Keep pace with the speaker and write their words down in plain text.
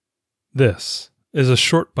This is a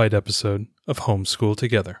short bite episode of Homeschool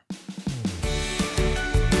Together.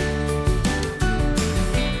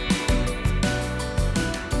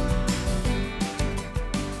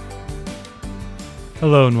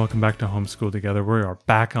 Hello and welcome back to Homeschool Together. We are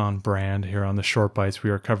back on brand here on the Short Bites. We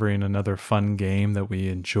are covering another fun game that we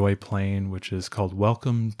enjoy playing, which is called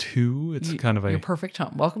Welcome to. It's kind of your perfect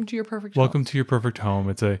home. Welcome to your perfect home. Welcome to your perfect home.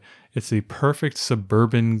 It's the perfect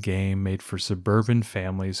suburban game made for suburban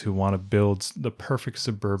families who want to build the perfect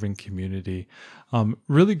suburban community.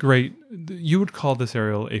 Really great. You would call this,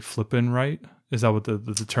 Ariel, a flip-in, right? Is that what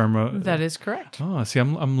the term? That is correct. Oh, see,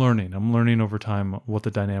 I'm learning. I'm learning over time what the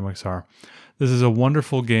dynamics are. This is a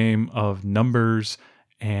wonderful game of numbers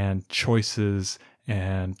and choices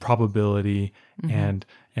and probability and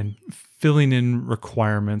filling in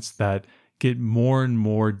requirements that get more and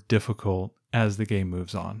more difficult as the game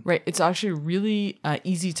moves on. Right. It's actually really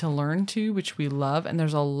easy to learn too, which we love. And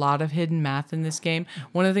there's a lot of hidden math in this game.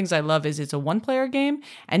 One of the things I love is it's a one-player game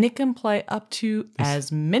and it can play up to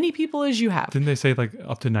as many people as you have. Didn't they say like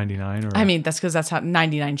up to 99? Or I mean, that's because that's how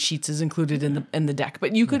 99 sheets is included in the deck.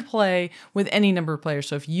 But you could play with any number of players.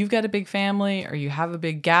 So if you've got a big family or you have a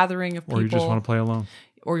big gathering of people, or you just want to play alone.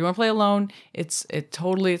 Or you want to play alone, it's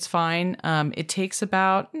fine. It takes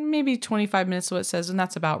about maybe 25 minutes, so it says, and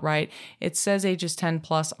that's about right. It says ages 10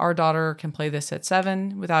 plus. Our daughter can play this at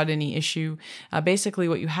 7 without any issue. Basically,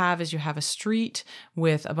 what you have is you have a street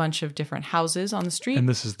with a bunch of different houses on the street. And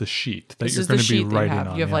this is the sheet that you're going to be writing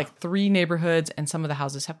on. You have like 3 neighborhoods, and some of the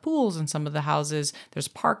houses have pools, and some of the houses, there's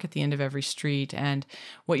a park at the end of every street. And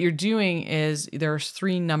what you're doing is there's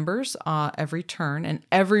 3 numbers every turn, and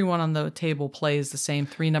everyone on the table plays the same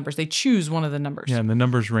 3 numbers. They choose one of the numbers. Yeah, and the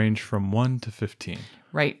numbers range from 1 to 15.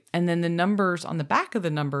 Right. And then the numbers on the back of the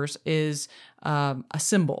numbers is a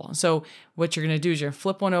symbol. So what you're going to do is you're going to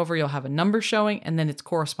flip one over, you'll have a number showing, and then its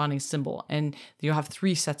corresponding symbol. And you'll have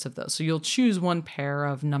 3 sets of those. So you'll choose one pair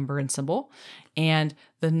of number and symbol, and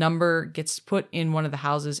the number gets put in one of the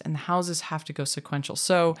houses, and the houses have to go sequential.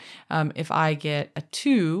 So if I get a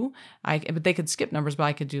 2, but they could skip numbers, but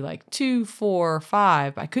I could do like 2, 4,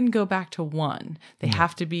 5. I couldn't go back to 1. They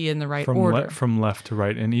have to be in the right order. From left to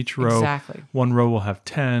right. And each row, exactly. One row will have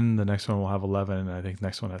 10, the next one will have 11, and I think the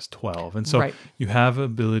next one has 12. And so you have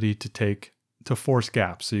ability to force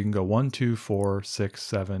gaps. So you can go 1, 2, 4, 6,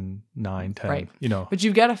 7, 9, 10, right. But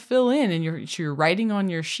you've got to fill in, and you're writing on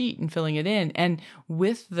your sheet and filling it in. And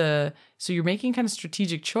so you're making kind of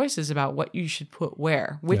strategic choices about what you should put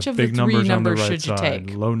where. Which of the 3 numbers should you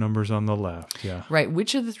take? Low numbers on the left, yeah. Right.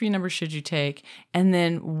 Which of the 3 numbers should you take? And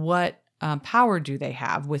then what power do they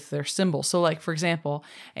have with their symbol? So like, for example,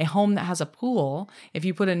 a home that has a pool, if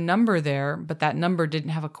you put a number there, but that number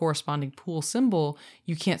didn't have a corresponding pool symbol,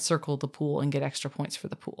 you can't circle the pool and get extra points for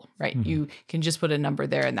the pool, right? Mm-hmm. You can just put a number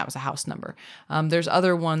there, and that was a house number. There's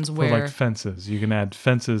other ones where... like fences. You can add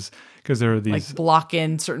fences because there are these... like block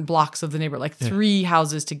in certain blocks of the neighborhood, like 3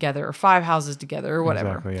 houses together or 5 houses together or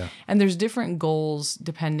whatever. Exactly, yeah. And there's different goals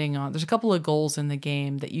depending on... There's a couple of goals in the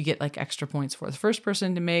game that you get like extra points for. The first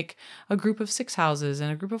person to make a group of 6 houses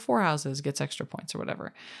and a group of 4 houses gets extra points or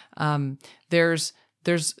whatever.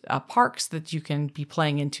 There's parks that you can be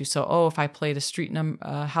playing into. So, if I played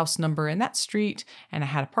a house number in that street and I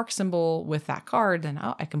had a park symbol with that card, then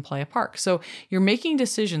I can play a park. So you're making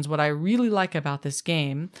decisions. What I really like about this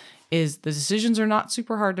game is the decisions are not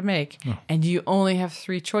super hard to make, and you only have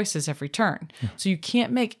 3 choices every turn. So you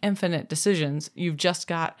can't make infinite decisions. You've just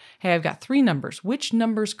got, hey, I've got 3 numbers. Which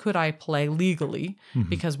numbers could I play legally? Mm-hmm.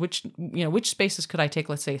 Because which spaces could I take,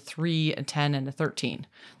 let's say 3, a 10, and a 13?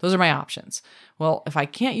 Those are my options. Well, if I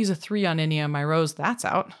can't use a 3 on any of my rows, that's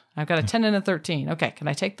out. I've got a 10 and a 13. Okay, can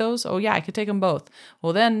I take those? Oh yeah, I could take them both.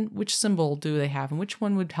 Well then, which symbol do they have, and which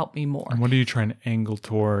one would help me more? And what are you trying to angle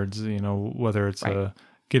towards, whether it's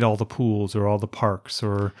get all the pools or all the parks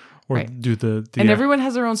or do the and everyone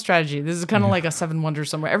has their own strategy. This is kind of like a 7 Wonders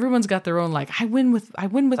somewhere. Everyone's got their own, like, I win with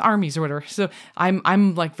armies or whatever. So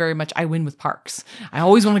I'm like very much, I win with parks. I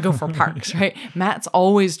always want to go for parks, right? Matt's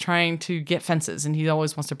always trying to get fences, and he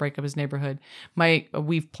always wants to break up his neighborhood.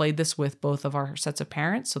 We've played this with both of our sets of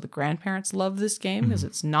parents. So the grandparents love this game because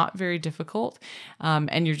it's not very difficult.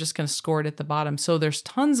 And you're just going to score it at the bottom. So there's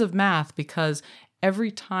tons of math because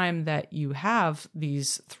every time that you have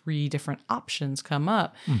these 3 different options come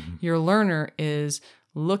up, your learner is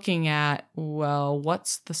looking at, well,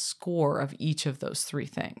 what's the score of each of those 3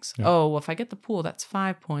 things? Yeah. Oh, well, if I get the pool, that's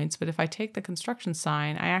 5 points. But if I take the construction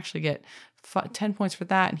sign, I actually get 10 points for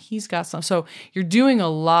that, and he's got some. So you're doing a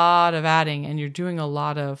lot of adding, and you're doing a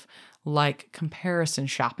lot of like comparison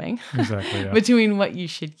shopping Exactly. Yeah. between what you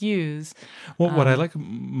should use. Well, what I like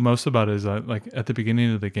most about it is like at the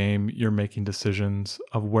beginning of the game, you're making decisions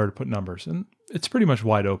of where to put numbers, and it's pretty much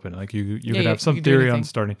wide open. Like you can have some you can do theory on anything.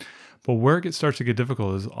 starting, but where it starts to get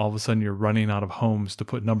difficult is all of a sudden you're running out of homes to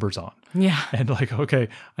put numbers on. Yeah. And like, okay,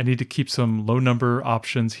 I need to keep some low number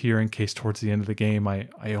options here in case towards the end of the game I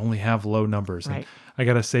only have low numbers. Right. And I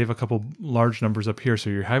got to save a couple large numbers up here. So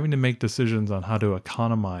you're having to make decisions on how to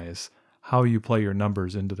economize how you play your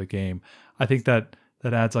numbers into the game. I think that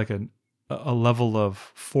adds like a level of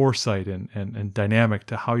foresight and dynamic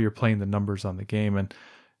to how you're playing the numbers on the game. And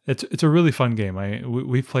it's a really fun game.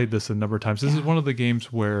 We've played this a number of times. This is one of the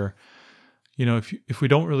games where, if we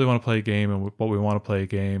don't really want to play a game but we want to play a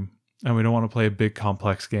game and we don't want to play a big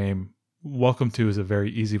complex game, Welcome to is a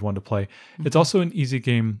very easy one to play. Mm-hmm. It's also an easy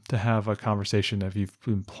game to have a conversation if you've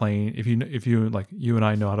been playing. If you like you and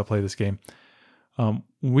I know how to play this game,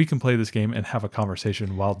 we can play this game and have a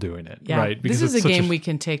conversation while doing it. Yeah. Right? Because this is a game we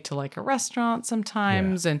can take to like a restaurant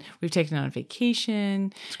sometimes, and we've taken it on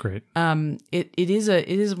vacation. It's great. It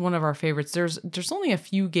is one of our favorites. There's only a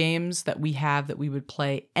few games that we have that we would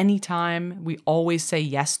play anytime. We always say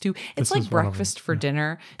yes to. It's like breakfast for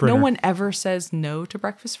dinner. No one ever says no to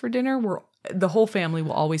breakfast for dinner. The whole family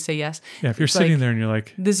will always say yes. Yeah, if you're sitting there and you're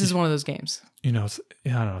like, this is one of those games. It's, I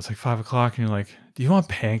don't know, it's like 5:00 and you're like, do you want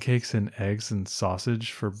pancakes and eggs and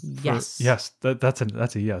sausage for yes. Yes, that's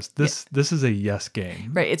a yes. This is a yes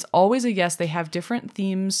game. Right. It's always a yes. They have different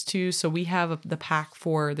themes too. So we have the pack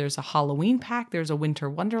there's a Halloween pack, there's a Winter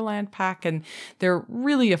Wonderland pack, and they're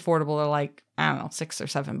really affordable. They're like, I don't know, $6 or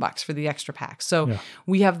 $7 for the extra pack. So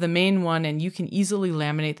we have the main one, and you can easily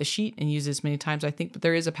laminate the sheet and use it as many times, I think. But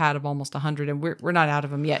there is a pad of almost 100, and we're not out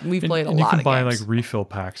of them yet. And we've played a lot of games. You can buy like refill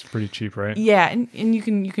packs pretty cheap, right? Yeah, and you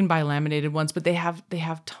can buy laminated ones, but they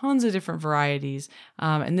have tons of different varieties.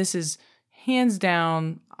 And this is hands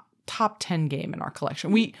down top 10 game in our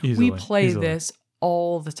collection. We play this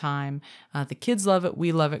all the time. The kids love it.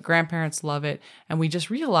 We love it. Grandparents love it. And we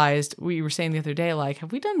just realized, we were saying the other day, like,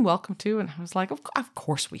 have we done Welcome to? And I was like, of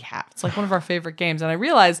course we have. It's like one of our favorite games. And I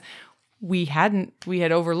realized we had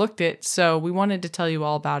overlooked it. So we wanted to tell you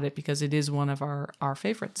all about it because it is one of our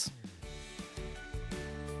favorites.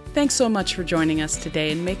 Thanks so much for joining us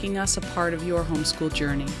today and making us a part of your homeschool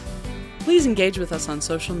journey. Please engage with us on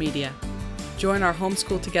social media. Join our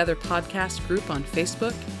Homeschool Together podcast group on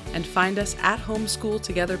Facebook and find us at Homeschool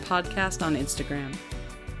Together Podcast on Instagram.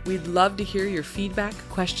 We'd love to hear your feedback,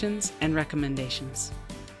 questions, and recommendations.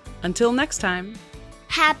 Until next time,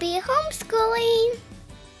 happy homeschooling!